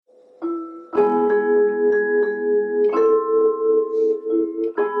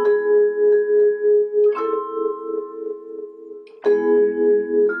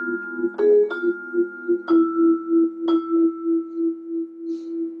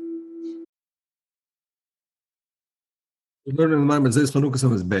We learn in the Maimon Zeis Chanukas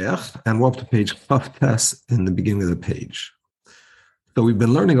on Mizbeach, and we're up to page Chavtes in the beginning of the page. So we've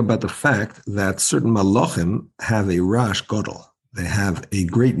been learning about the fact that certain malachim have a rash godel. They have a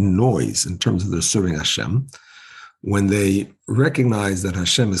great noise in terms of their serving Hashem when they recognize that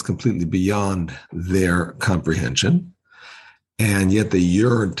Hashem is completely beyond their comprehension, and yet they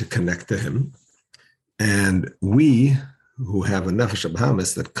yearn to connect to Him. And we, who have a nefesh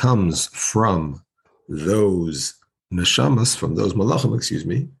abahamis that comes from those neshamas, from those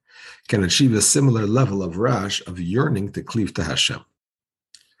malachim, can achieve a similar level of rash, of yearning to cleave to Hashem.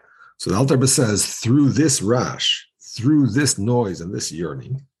 So the Alter Rebbe says, through this rash, through this noise and this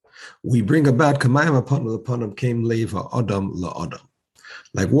yearning, we bring about kamayim apanam came leva adam la adam.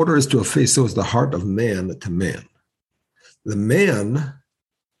 Like water is to a face, so is the heart of man to man. The man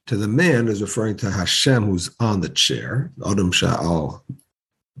to the man is referring to Hashem, who's on the chair, adam sha'al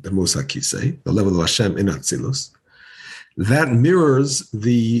b'musa kisei, the level of Hashem in Atzilus. That mirrors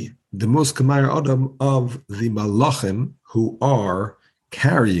the most kamayir adam of the malachim who are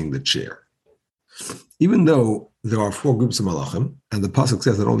carrying the chair. Even though there are four groups of malachim, and the pasuk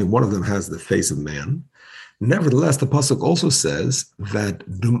says that only one of them has the face of man, nevertheless, the pasuk also says that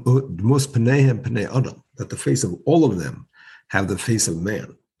dmus pneihem pnei adam, that the face of all of them have the face of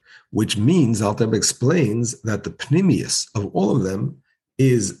man, which means, Alter Rebbe explains, that the pnimius of all of them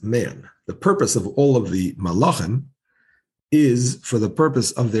is man. The purpose of all of the malachim is for the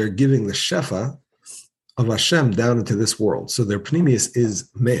purpose of their giving the shefa of Hashem down into this world. So their pnimius is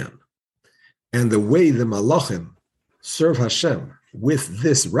man. And the way the malachim serve Hashem with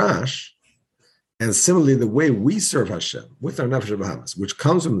this rash, and similarly the way we serve Hashem with our nefesh bahamas, which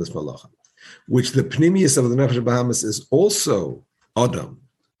comes from this malachim, which the pnimius of the nefesh bahamas is also adam,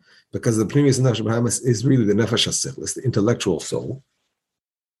 because the pnimius of nefesh bahamas is really the nefesh hasichlis, the intellectual soul.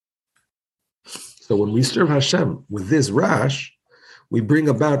 So when we serve Hashem with this rash, we bring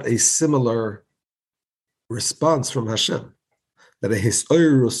about a similar response from Hashem, that a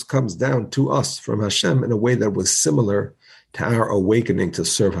hisoirus comes down to us from Hashem in a way that was similar to our awakening to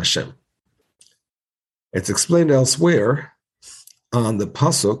serve Hashem. It's explained elsewhere on the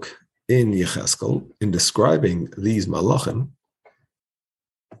pasuk in Yecheskel, in describing these malachim,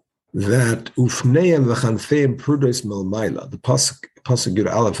 that ufneim v'chanfeim prudos melmaila, the pasuk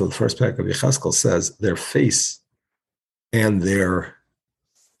Yud Aleph of the first parak of Yecheskel says their face and their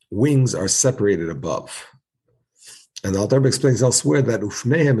wings are separated above. And the Alter Rebbe explains elsewhere that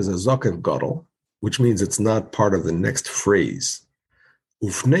ufneim is a zokev gadol, which means it's not part of the next phrase.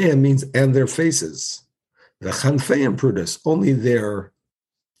 Ufneim means and their faces. The chanfeim prudos, only their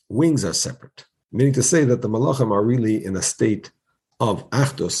wings are separate, meaning to say that the malachim are really in a state of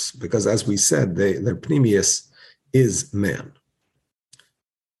achdus, because as we said, their pnimius is man.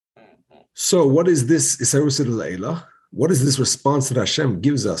 So what is this Isarus Leila? What is this response that Hashem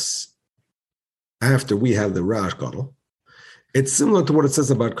gives us after we have the Rash Gadol? It's similar to what it says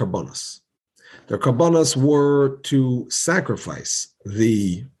about Korbanos. The Korbanos were to sacrifice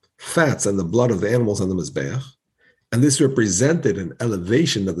the fats and the blood of the animals on the Mizbeach, and this represented an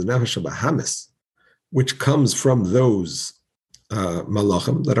elevation of the Nefesh Bahamis, which comes from those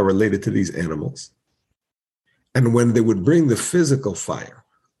malachim that are related to these animals. And when they would bring the physical fire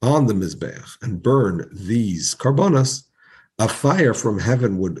on the Mizbeach and burn these Korbanos, a fire from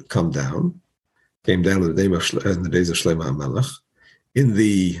heaven would come down, came down in the days of Shlomo HaMelech, in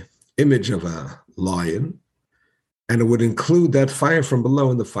the image of a lion, and it would include that fire from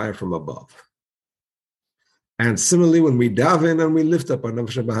below and the fire from above. And similarly, when we daven and we lift up our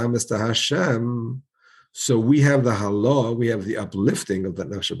nefesh bahamis to Hashem, so we have the halah, we have the uplifting of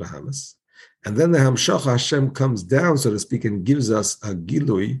that nefesh bahamis, and then the hamshach Hashem comes down, so to speak, and gives us a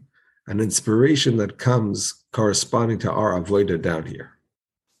gilui, an inspiration that comes corresponding to our avodah down here.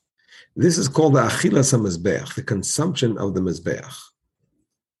 This is called the achilas hamizbeach, the consumption of the mizbeach.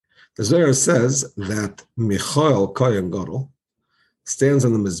 The Zohar says that Michael Kohen Gadol stands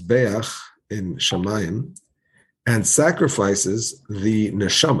on the mizbeach in Shamayim and sacrifices the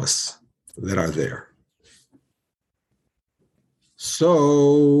neshamas that are there.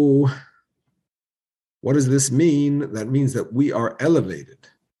 So, what does this mean? That means that we are elevated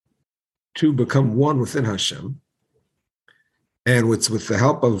to become one within Hashem, and it's with the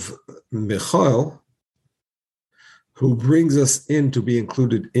help of Michael, who brings us in to be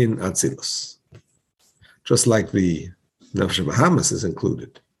included in Atzilus. Just like the Nefesh Bahamis is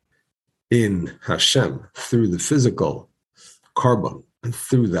included in Hashem through the physical carbon and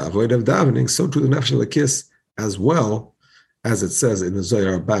through the avodah of davening, so too the Nefesh Lakis, as well as it says in the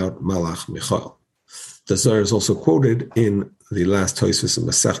Zohar about Malach Michael. The Zohar is also quoted in the last Tosfos in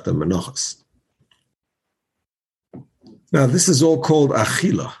Masechta Menachos. Now, this is all called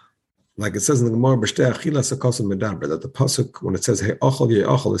achila. Like it says in the Gemara, B'shtei achila sakos medaber, that the pasuk, when it says hey achal ye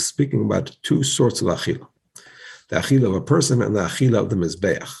achal, is speaking about two sorts of achila: the achila of a person and the achila of the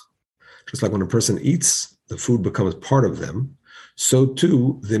mizbeach. Just like when a person eats, the food becomes part of them. So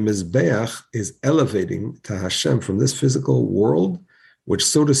too, the mizbeach is elevating to Hashem from this physical world, which,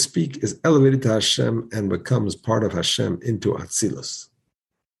 so to speak, is elevated to Hashem and becomes part of Hashem into Atzilus.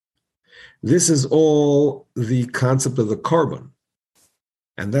 This is all the concept of the korban.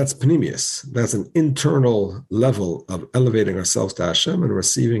 And that's pnimius. That's an internal level of elevating ourselves to Hashem and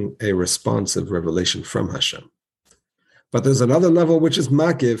receiving a responsive revelation from Hashem. But there's another level which is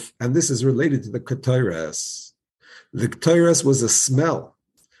makif, and this is related to the ketores. The ketores was a smell.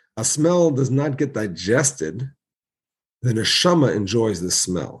 A smell does not get digested. The neshama enjoys the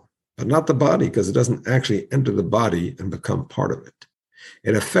smell, but not the body, because it doesn't actually enter the body and become part of it.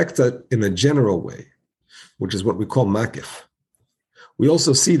 It affects it in a general way, which is what we call makif. We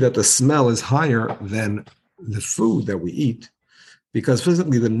also see that the smell is higher than the food that we eat, because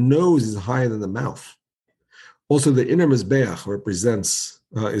physically the nose is higher than the mouth. Also, the inner mizbeach represents,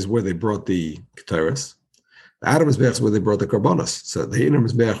 is where they brought the ketores. The outer mizbeach is where they brought the korbanos. So the inner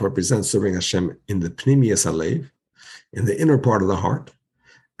mizbeach represents serving Hashem in the pnimius halev, in the inner part of the heart,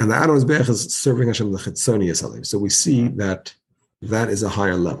 and the outer mizbeach is serving Hashem in the chitzonius halev. So we see that that is a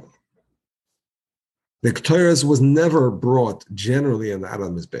higher level. The ketores was never brought generally on the outer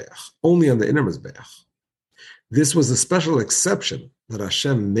mizbeach, only on the inner mizbeach. This was a special exception that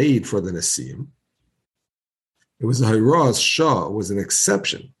Hashem made for the Nesiim. It was a Hiraz Shah, was an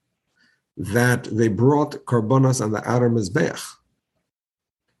exception that they brought Korbanos on the outer mizbeach.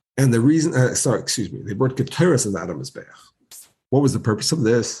 And the reason, they brought ketores on the outer mizbeach. What was the purpose of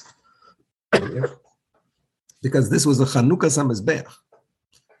this? Because this was a Chanukah Samizbeach.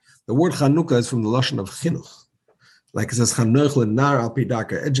 The word Chanukah is from the Lashon of Chinuch. Like it says, Chanuch lenar al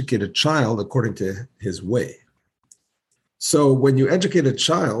pidaka, educate a child according to his way. So when you educate a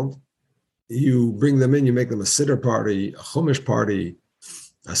child, you bring them in, you make them a siddur party, a chumash party,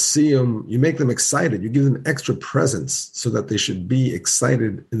 a siyum, you make them excited, you give them extra presents so that they should be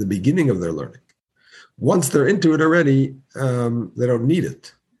excited in the beginning of their learning. Once they're into it already, they don't need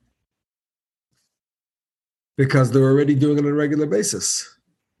it, because they're already doing it on a regular basis.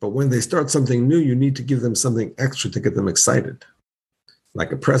 But when they start something new, you need to give them something extra to get them excited,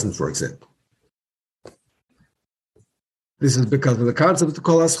 like a present, for example. This is because of the concept of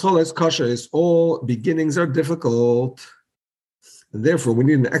kol hascholes kasha is all beginnings are difficult, and therefore we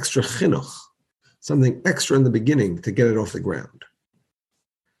need an extra chinuch, something extra in the beginning to get it off the ground.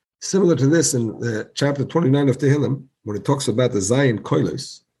 Similar to this in chapter 29 of Tehillim, when it talks about the Zayin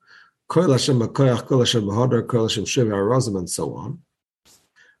koilos, koil Hashem b'koyach, koil Hashem b'hodar, koil Hashem shiva arazim, and so on.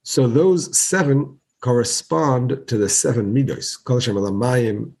 So those seven correspond to the seven midos. Kol Hashem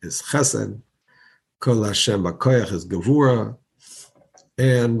alamayim is chesed, Kol Hashem b'koyach is gevura,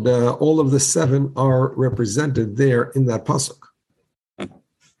 and all of the seven are represented there in that pasuk.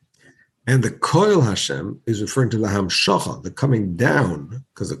 And the koil Hashem is referring to the hamshacha, the coming down,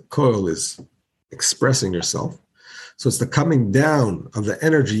 because a koil is expressing yourself. So it's the coming down of the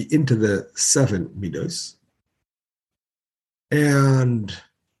energy into the seven midos. And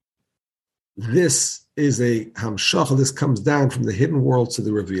this is a hamshacha, this comes down from the hidden worlds to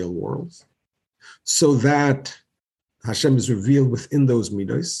the revealed worlds, so that Hashem is revealed within those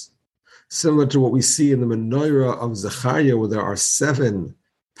midos, similar to what we see in the menorah of Zechariah, where there are seven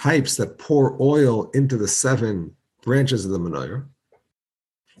pipes that pour oil into the seven branches of the menorah.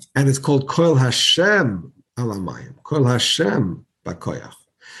 And it's called Koil Hashem alamayim, Koil Hashem b'koyach,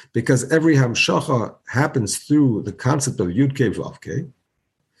 because every hamshacha happens through the concept of Yud-Kei Vav-Kei,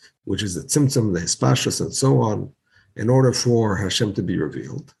 which is the tzimtzum, the hispashus, and so on, in order for Hashem to be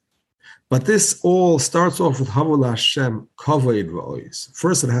revealed. But this all starts off with Havol Hashem Kavod V'Ois.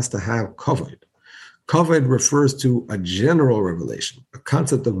 First, it has to have Kavod. Kavod refers to a general revelation, a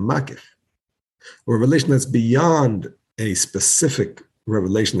concept of makif, a revelation that's beyond a specific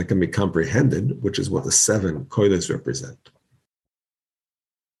revelation that can be comprehended, which is what the seven koilos represent.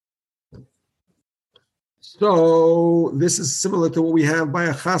 So this is similar to what we have by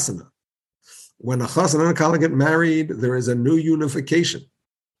a chasana. When a chasana and a kala get married, there is a new unification.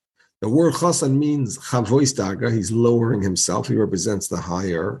 The word chasan means chavois daga, he's lowering himself, he represents the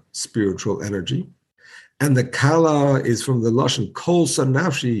higher spiritual energy. And the kala is from the lashon kol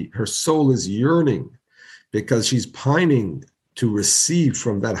sanafshi, her soul is yearning because she's pining to receive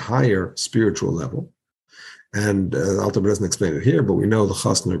from that higher spiritual level. And Alter Rebbe doesn't explain it here, but we know the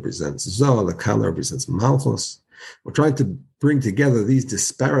chasna represents Zoh, the kala represents Malchus. We're trying to bring together these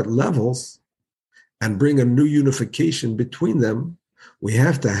disparate levels and bring a new unification between them, we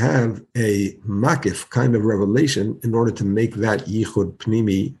have to have a makif kind of revelation in order to make that yichud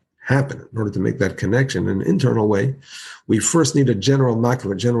pnimi happen, in order to make that connection in an internal way. We first need a general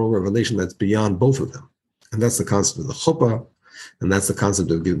makif, a general revelation that's beyond both of them. And that's the concept of the chuppah, and that's the concept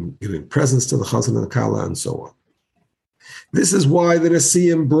of giving presents to the chazan and the kala, and so on. This is why the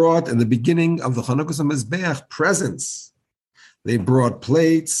Nesiim brought in the beginning of the Chanukas HaMizbeach presents. They brought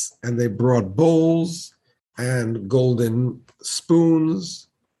plates, and they brought bowls, and golden spoons,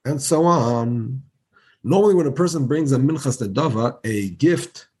 and so on. Normally, when a person brings a minchas nedava, a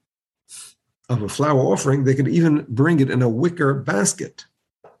gift of a flower offering, they could even bring it in a wicker basket.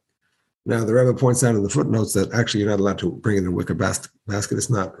 Now, the Rebbe points out in the footnotes that actually you're not allowed to bring it in a wicker basket. It's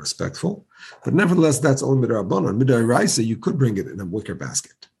not respectful. But nevertheless, that's only midrabanan. Midoraisa, you could bring it in a wicker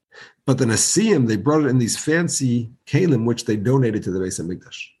basket. But the Nesiim, they brought it in these fancy kalim, which they donated to the Beis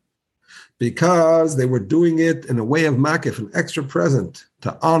HaMikdash, because they were doing it in a way of makif, an extra present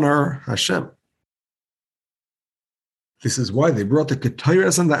to honor Hashem. This is why they brought the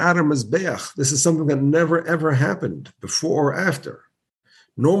ketayras and the Adar Mizbeach. This is something that never, ever happened before or after.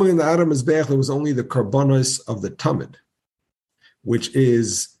 Normally in the Adar Mizbeach, there was only the Korbanos of the Tamid, which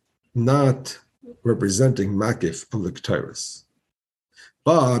is not representing makif of the ketayras.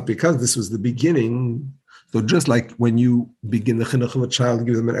 But because this was the beginning, so just like when you begin the chinuch of a child and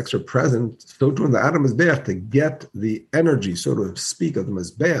give them an extra present, so too in the Adar Mizbeach, to get the energy, so to speak, of the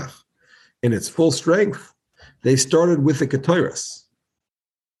Mizbeach in its full strength, they started with the ketayras.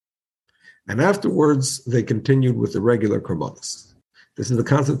 And afterwards, they continued with the regular korbanos. This is the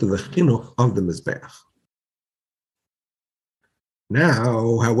concept of the chinuch of the Mizbeach.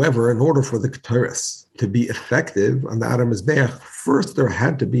 Now, however, in order for the ketayras to be effective on the Adar Mizbeach, first there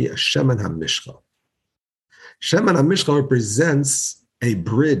had to be a shemen hamishcha. Shemen hamishcha represents a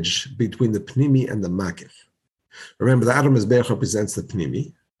bridge between the pnimi and the makif. Remember, the Adar Mizbeach represents the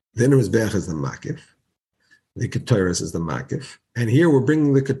pnimi, the inner Mizbeach is the makif, the ketayras is the makif, and here we're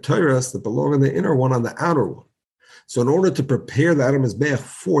bringing the ketayras that belong in the inner one on the outer one. So in order to prepare the Adar Mizbeach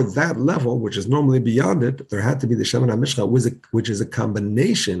for that level, which is normally beyond it, there had to be the Shemen HaMishcha, which is a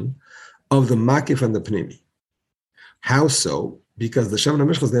combination of the makif and the pnimi. How so? Because the Shemen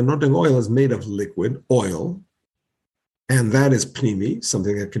HaMishcha, the anointing oil, is made of liquid oil, and that is pnimi,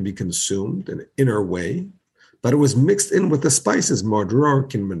 something that can be consumed in an inner way, but it was mixed in with the spices, mardror,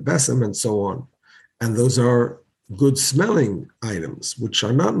 kinman besem, and so on. And those are good smelling items, which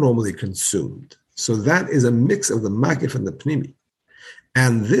are not normally consumed. So that is a mix of the makif and the pnimi.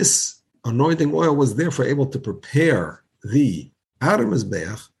 And this anointing oil was therefore able to prepare the Adar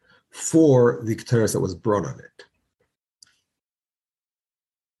Mizbeach for the ketayras that was brought on it.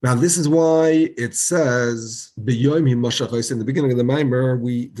 Now, this is why it says, in the beginning of the Maimer,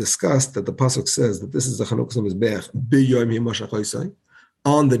 we discussed that the Pasuk says that this is the Chanukas HaMizbeach,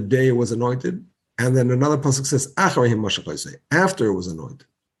 on the day it was anointed. And then another pasuk says, after it was anointed.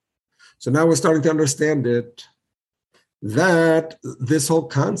 So now we're starting to understand it, that this whole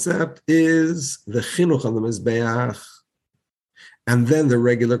concept is the chinuch on the Mizbeach, and then the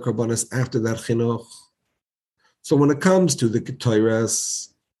regular korbanos after that chinuch. So when it comes to the ketayras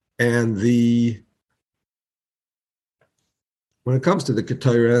and the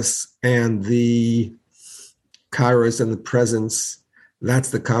kairos and the presents, that's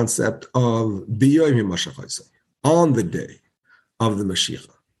the concept of biyoyim Mashiach, on the day of the Mashiach,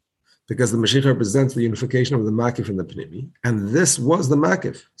 because the Mashiach represents the unification of the makif and the pnimi, and this was the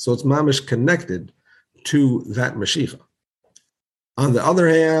makif, so it's mamish connected to that Mashiach. On the other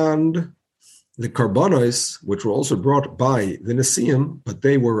hand, the Korbanos, which were also brought by the Nesiim, but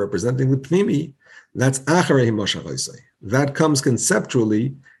they were representing the pnimi, that's acharei Mashiach. That comes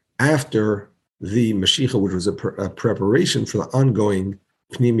conceptually after the Mashiach, which was a preparation for the ongoing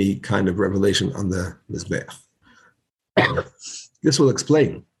pnimi kind of revelation on the Mizbeach. This will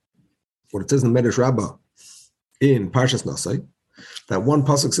explain what it says in the Medrash Rabbah in Parsha Naso, that one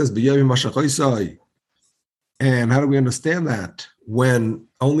pasuk says, B'yayim Mashiach. And how do we understand that? When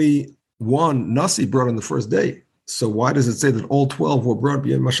only one Nasi brought on the first day. So why does it say that all 12 were brought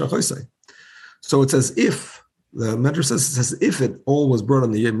B'yayim Mashiach? So it's as if, the Medrash says, it's as if it all was brought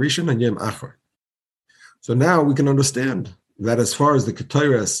on the Yom Rishon and Yom Achar. So now we can understand that as far as the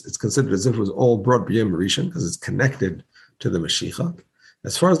ketayras, it's considered as if it was all brought b'yom rishon because it's connected to the Mashiach.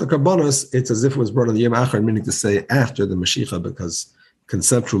 As far as the Korbanos, it's as if it was brought on the Yom Achar, meaning to say after the Mashiach, because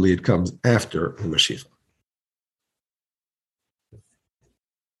conceptually it comes after the Mashiach.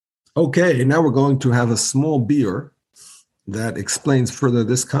 Okay, now we're going to have a small beer that explains further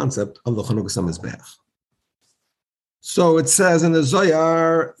this concept of the Chanukas HaMizbeach. So it says in the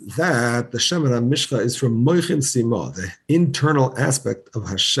Zohar that the Shem HaMishcha is from Moichin Sima, the internal aspect of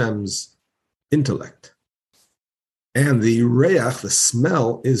Hashem's intellect. And the Reach, the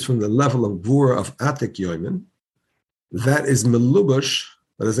smell, is from the level of Gvura of Atik Yoimin, that is Melubush,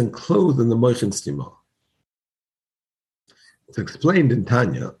 that is enclosed in the Moichin Sima. It's explained in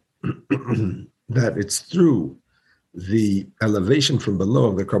Tanya that it's through the elevation from below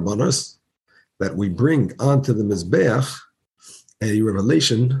of the Korbanos that we bring onto the Mizbeach a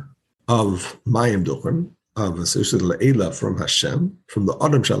revelation of Mayim Duchim, of a Seshut Le'ela from Hashem, from the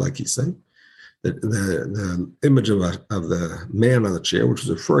Adam Shalakisei, the image of the man on the chair, which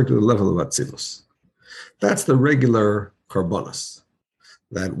is referring to the level of Atzilus. That's the regular Korbanos,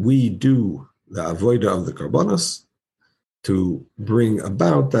 that we do the avodah of the Korbanos to bring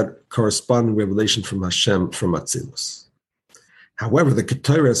about that corresponding revelation from Hashem, from Atzilus. However, the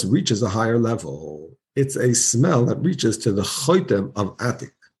Ketores reaches a higher level. It's a smell that reaches to the chotem of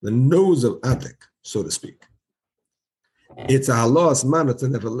Atik, the nose of Atik, so to speak. It's a halos man, it's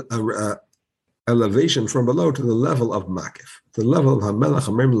an elevation from below to the level of Makif, to the level of Hamelach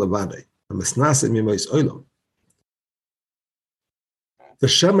Hamim Levade, Mesnasim Yimais Olam. The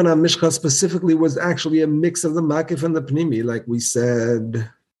Shem HaMishcha specifically was actually a mix of the Makif and the Pnimi, like we said,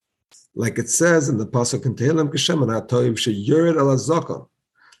 like it says in the Pasuk in Tehillim, Keshem HaToiv sheyored al hazakon,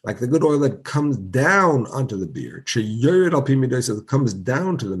 like the good oil that comes down onto the beard, sheyored al pi midos, it comes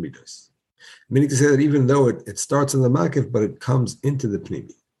down to the midos. Meaning to say that even though it starts in the Makif, but it comes into the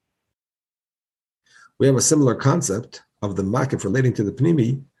Pnimi. We have a similar concept of the Makif relating to the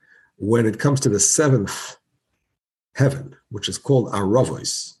Pnimi when it comes to the seventh heaven, which is called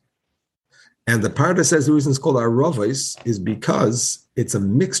Aravos. And the Parsha says the reason it's called Aravos is because it's a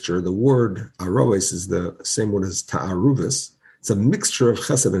mixture. The word Aravos is the same word as Ta'aruvis. It's a mixture of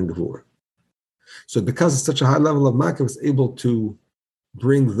Chesed and Gevurah. So because it's such a high level of Makif, it's able to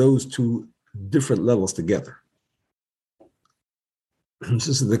bring those two different levels together. This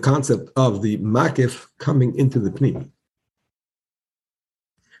is the concept of the Makif coming into the Pnimi.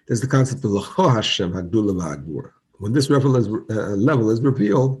 There's the concept of L'cho Hashem Hagdula V'Hagvura. When this level is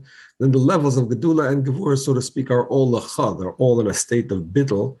revealed, then the levels of Gedula and Gevurah, so to speak, are all L'cha. They're all in a state of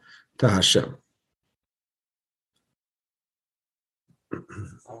bittul to Hashem.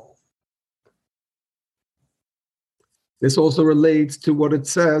 This also relates to what it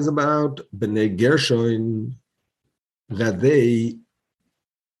says about Bnei Gershon, that they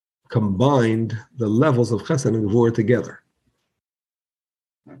combined the levels of Chesed and Gevurah together.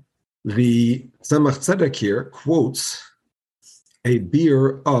 The Tzemach Tzedek here quotes a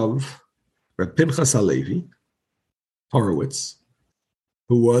beer of Reb Pinchas Halevi, Horowitz,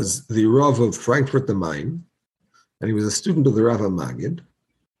 who was the Rav of Frankfurt am Main, and he was a student of the Rav Magid.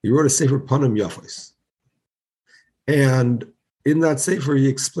 He wrote a Sefer Panim Yafos. And in that Sefer, he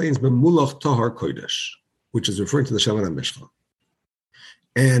explains Memulach Tahar Kodesh, which is referring to the Shem HaMishcha.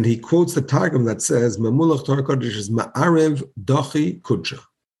 And he quotes the Targum that says, Memulach Tahar Kodesh is Ma'arev Dachi Kudsha,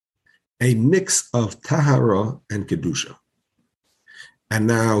 a mix of Tahara and Kedusha. And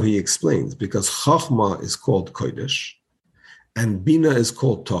now he explains, because Chachma is called Kodesh, and Bina is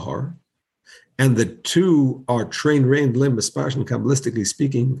called Tahar, and the two are train-rained limb, and Kabbalistically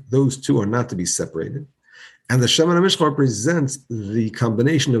speaking, those two are not to be separated. And the Shem HaMishcha represents the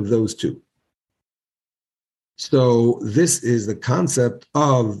combination of those two. So this is the concept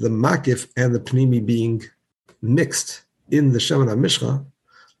of the Makif and the Pnimi being mixed in the Shem HaMishcha.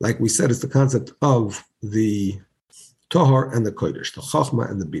 Like we said, it's the concept of the Tahar and the Kodesh, the Chachma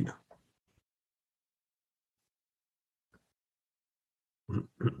and the Bina.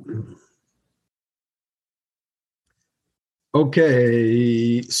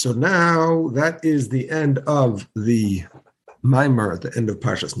 Okay, so now that is the end of the Maimer at the end of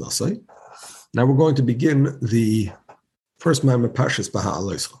Parshas Naso. Now we're going to begin the first Maimer, Parshas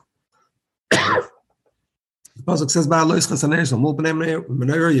Baha'aloischa. The pasuk says,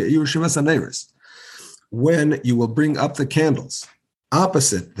 when you will bring up the candles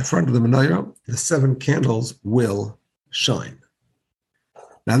opposite the front of the menorah, the 7 candles will shine.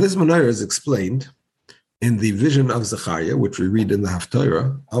 Now this menorah is explained in the vision of Zechariah, which we read in the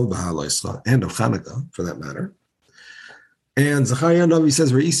Haftarah of Baha'aloischa and of Chanukah, for that matter. And Zechariah Navi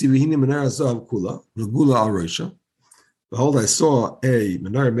says, "Re'isi v'hini menorah zav kula v'gula al roisha." Behold, I saw a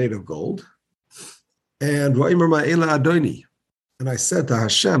menorah made of gold. And Va'imer ma'ela Adoni. And I said to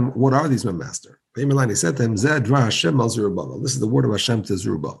Hashem, what are these, my master? And he said to him, Zeh dra Hashem al Zerubbabel. This is the word of Hashem to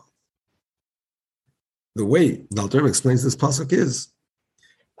Zerubbabel. The way the Alter Rebbe explains this pasuk is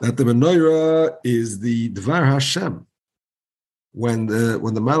that the menorah is the Dvar Hashem. When the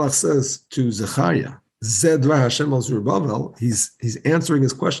Malach says to Zechariah Zedra Hashem al Zerubbabel, he's answering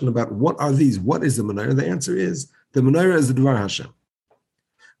his question about what are these? What is the menorah? The answer is the menorah is the Dvar Hashem.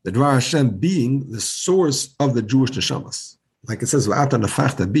 The Dvar Hashem being the source of the Jewish neshamas. Like it says, "V'ata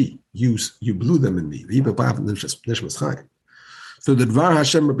nefachta bi," you blew them in me. So the Dvar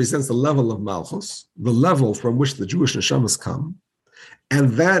Hashem represents the level of Malchus, the level from which the Jewish neshamas come,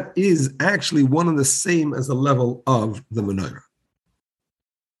 and that is actually one and the same as the level of the menorah.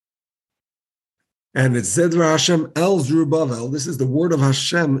 And it's Zedra Hashem el Zerubbabel. This is the word of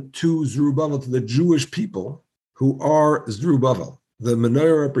Hashem to Zerubbabel, to the Jewish people who are Zerubbabel. The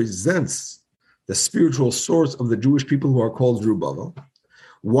menorah represents the spiritual source of the Jewish people who are called Zerubbabel.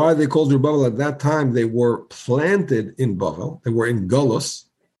 Why are they called Zerubbabel? At that time, they were planted in Bavel. They were in Golos,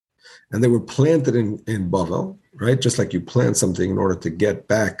 and they were planted in Bavel, right? Just like you plant something in order to get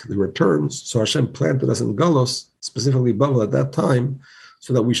back the returns. So Hashem planted us in Golos, specifically Bavel at that time,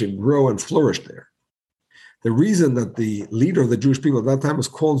 so that we should grow and flourish there. The reason that the leader of the Jewish people at that time was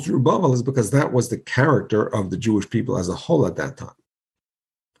called Zerubbabel is because that was the character of the Jewish people as a whole at that time.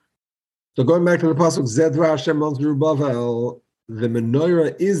 So going back to the pasuk, Zedvar Hashem al Zerubbabel, the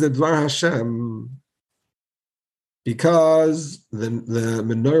menorah is the Dvar Hashem because the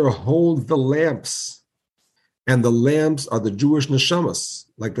menorah holds the lamps, and the lamps are the Jewish neshamas.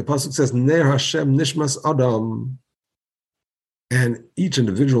 Like the pasuk says, Ner Hashem nishmas Adam, and each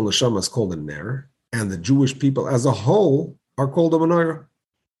individual neshama is called a Ner, and the Jewish people as a whole are called a menorah.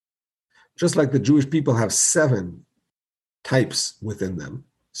 Just like the Jewish people have 7 types within them,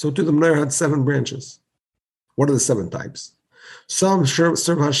 so too the menorah had 7 branches. What are the 7 types? Some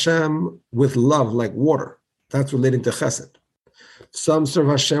serve Hashem with love, like water. That's relating to chesed. Some serve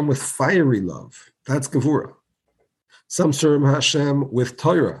Hashem with fiery love. That's gevura. Some serve Hashem with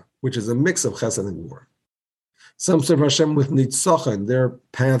Torah, which is a mix of chesed and gevura. Some serve Hashem with nitzachon. Their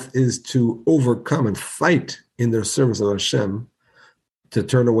path is to overcome and fight in their service of Hashem, to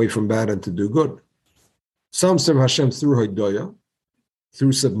turn away from bad and to do good. Some serve Hashem through hoidoya,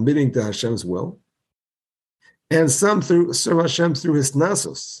 through submitting to Hashem's will. And some serve Hashem through his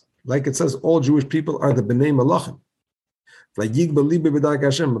nasos. Like it says, all Jewish people are the b'nei malachim. Like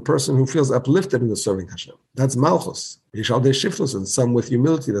Hashem, a person who feels uplifted in the serving Hashem. That's malchus. Yishaldei shiftlus, and some with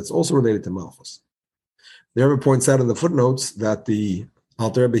humility. That's also related to malchus. The Rebbe points out in the footnotes that the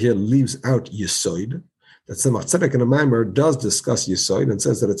Alter Rebbe here leaves out Yesoid. That Tzemach Tzedek in the Maimer does discuss Yesoid and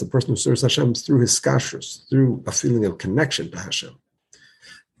says that it's a person who serves Hashem through his kashrus, through a feeling of connection to Hashem.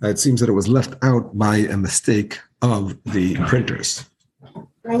 It seems that it was left out by a mistake of the printers.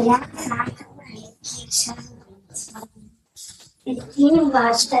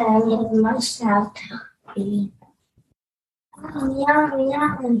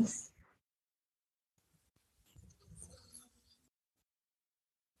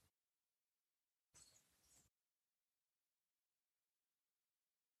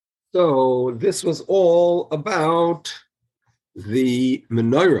 So this was all about the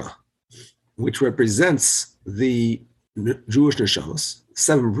menorah, which represents the Jewish neshamas.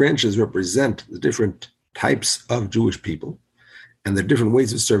 7 branches represent the different types of Jewish people and the different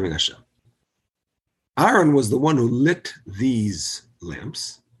ways of serving Hashem. Aaron was the one who lit these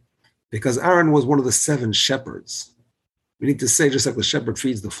lamps because Aaron was one of the 7 shepherds. We need to say, just like the shepherd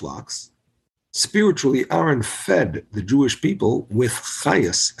feeds the flocks, spiritually, Aaron fed the Jewish people with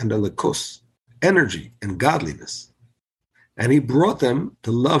chayas and elikos, energy and godliness. And he brought them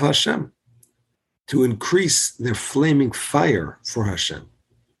to love Hashem, to increase their flaming fire for Hashem.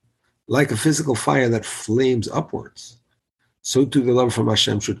 Like a physical fire that flames upwards, so too the love from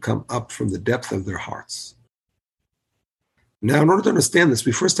Hashem should come up from the depth of their hearts. Now, in order to understand this,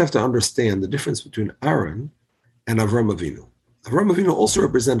 we first have to understand the difference between Aaron and Avram Avinu. Avram Avinu also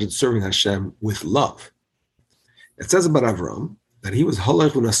represented serving Hashem with love. It says about Avram that he was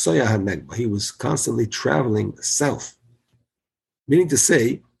halach u'nasaya hanegba. He was constantly traveling south, meaning to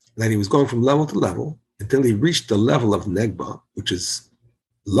say that he was going from level to level until he reached the level of negba, which is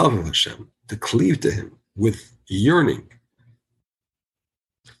love of Hashem, to cleave to him with yearning.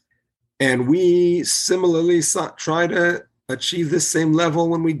 And we similarly try to achieve this same level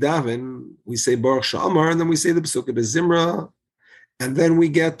when we daven. We say Baruch Sha'amar, and then we say the Pesukah de Zimra, and then we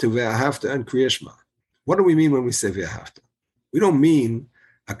get to Ve'ahavta and Kriyashma. What do we mean when we say Ve'ahavta? We don't mean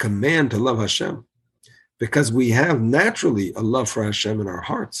a command to love Hashem, because we have naturally a love for Hashem in our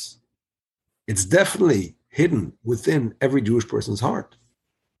hearts. It's definitely hidden within every Jewish person's heart.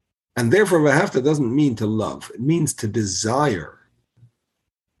 And therefore, Ve'ahavta doesn't mean to love. It means to desire.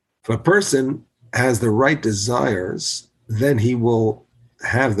 If a person has the right desires, then he will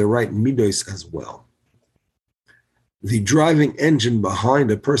have the right midos as well. The driving engine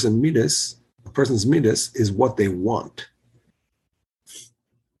behind a person's midos A person's midas is what they want.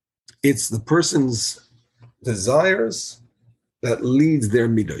 It's the person's desires that leads their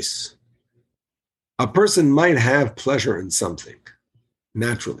midas. A person might have pleasure in something,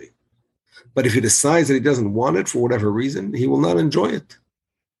 naturally. But if he decides that he doesn't want it for whatever reason, he will not enjoy it.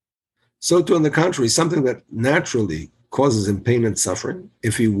 So too, on the contrary, something that naturally causes him pain and suffering,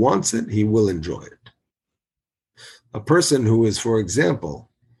 if he wants it, he will enjoy it. A person who is, for example,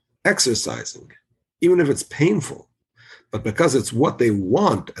 exercising, even if it's painful, but because it's what they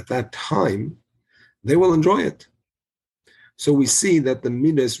want at that time, they will enjoy it. So we see that the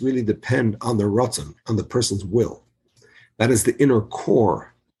midas really depend on the ratzon, on the person's will. That is the inner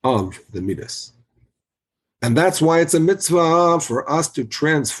core of the midas. And that's why it's a mitzvah for us to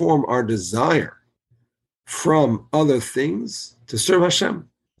transform our desire from other things to serve Hashem.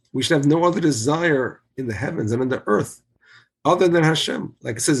 We should have no other desire in the heavens and in the earth other than Hashem.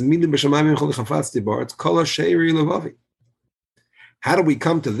 Like it says, it's kol she'eri levavi. How do we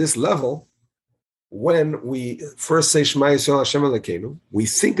come to this level? When we first say Shema Yisrael Hashem Elokeinu, we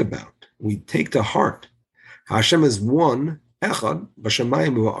think about, we take to heart, Hashem is one, echad,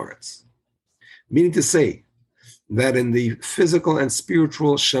 b'shamayim u'ha'aretz. Meaning to say that in the physical and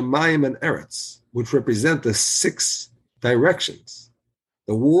spiritual Shamayim and Eretz, which represent the 6 directions,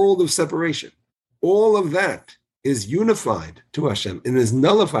 the world of separation, all of that is unified to Hashem and is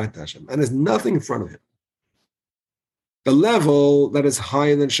nullified to Hashem and is nothing in front of him. The level that is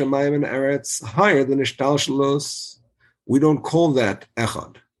higher than Shamayim and Eretz, higher than Ishtalshalos, we don't call that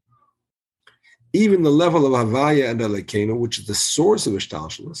Echad. Even the level of Havaya and Elokeinu, which is the source of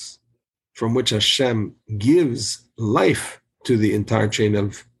Ishtalshalos, from which Hashem gives life to the entire chain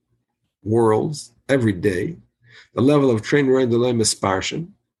of worlds every day, the level of Trein Roy Delay Misparshin,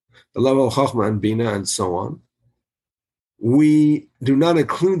 the level of Chachma and Bina, and so on. We do not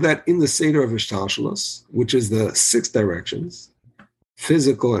include that in the Seder of Ishtalshalos, which is the 6 directions,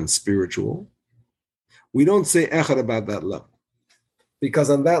 physical and spiritual. We don't say Echad about that level, because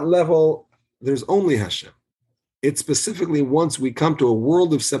on that level, there's only Hashem. It's specifically once we come to a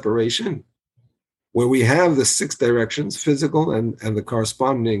world of separation, where we have the 6 directions, physical and the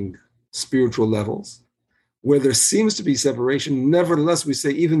corresponding spiritual levels, where there seems to be separation, nevertheless we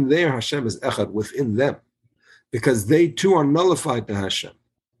say even there Hashem is Echad within them, because they too are nullified to Hashem.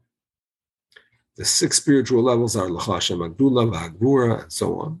 The 6 spiritual levels are L'cha Hashem Agdula, V'Hagvura, and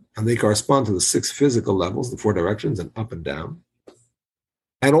so on, and they correspond to the 6 physical levels, the 4 directions, and up and down.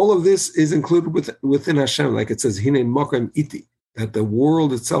 And all of this is included within Hashem, like it says, Hine Mokem Iti, that the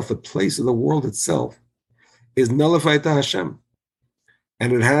world itself, the place of the world itself, is nullified to Hashem.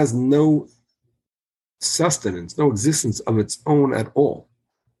 And it has no sustenance, no existence of its own at all.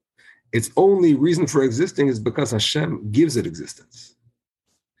 Its only reason for existing is because Hashem gives it existence.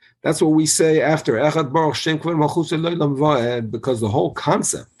 That's what we say after Echad Baruch Shem K'vod Malchus Elolam Va'ed, because the whole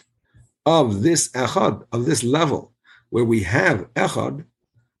concept of this Echad, of this level, where we have Echad,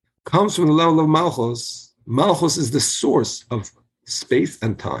 comes from the level of Malchus. Malchus is the source of space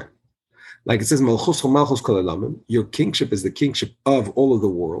and time. Like it says, Malchus Malchus Kol Elamim, your kingship is the kingship of all of the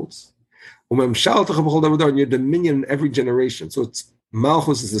worlds. And your dominion in every generation. So it's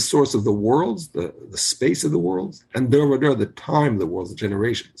Malchus is the source of the worlds, the space of the worlds, and the time of the worlds, the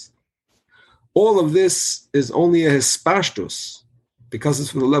generations. All of this is only a hispashtus, because it's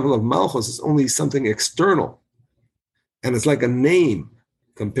from the level of Malchus, it's only something external. And it's like a name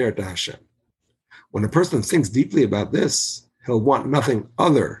compared to Hashem. When a person thinks deeply about this, he'll want nothing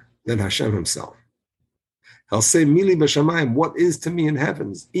other than Hashem himself. He'll say, Mili b'shamayim, what is to me in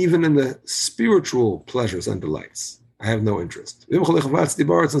heavens, even in the spiritual pleasures and delights? I have no interest. And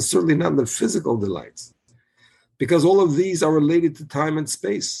certainly not in the physical delights, because all of these are related to time and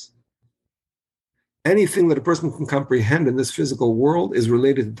space. Anything that a person can comprehend in this physical world is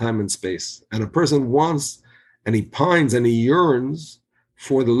related to time and space. And a person wants, and he pines and he yearns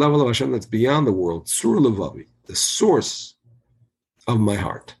for the level of Hashem that's beyond the world, Sur Levavi, the source of my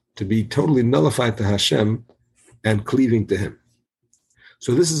heart, to be totally nullified to Hashem and cleaving to him.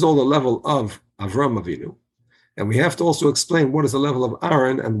 So this is all the level of Avram Avinu. And we have to also explain what is the level of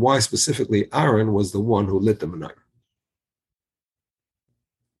Aaron and why specifically Aaron was the one who lit the menorah.